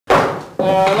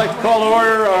I'd like to call to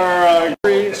order our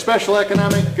Special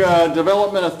Economic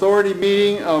Development Authority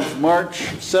meeting of March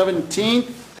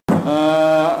 17th.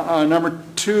 Number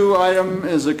 2 item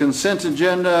is a consent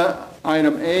agenda.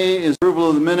 Item A is approval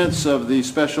of the minutes of the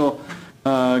Special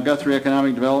Guthrie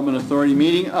Economic Development Authority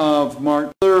meeting of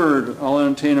March 3rd. I'll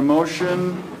entertain a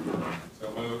motion.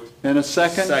 So moved. And a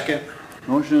second? Second.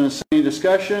 Motion and a second. Any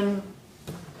discussion?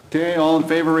 Okay, all in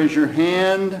favor raise your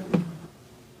hand.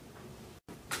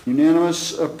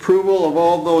 Unanimous approval of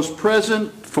all those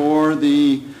present for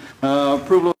the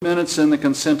approval of minutes and the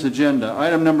consent agenda.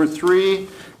 Item number 3,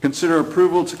 consider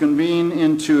approval to convene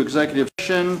into executive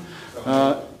session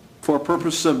for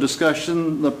purpose of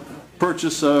discussion, the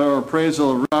purchase or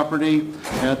appraisal of property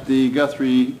at the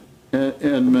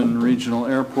Guthrie-Edmond Regional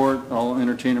Airport. I'll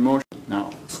entertain a motion now.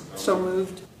 So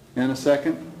moved. And a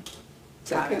second?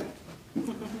 Second.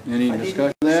 Any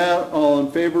discussion on that? All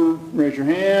in favor, raise your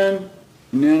hand.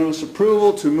 Unanimous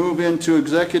approval to move into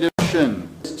executive session.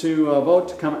 To vote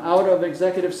to come out of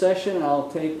executive session, I'll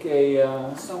take a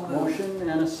motion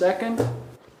and a second.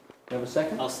 You have a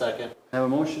second? I'll second. I have a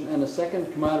motion and a second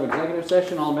to come out of executive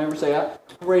session. All members say aye.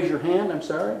 Raise your hand, I'm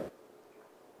sorry.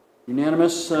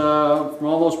 Unanimous from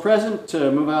all those present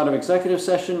to move out of executive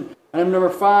session. Item number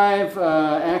 5,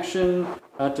 action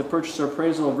to purchase or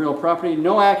appraisal of real property.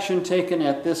 No action taken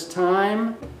at this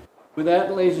time. With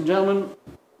that, ladies and gentlemen,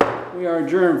 we are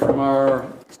adjourned from our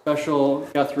special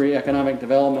Guthrie Economic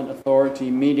Development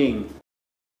Authority meeting.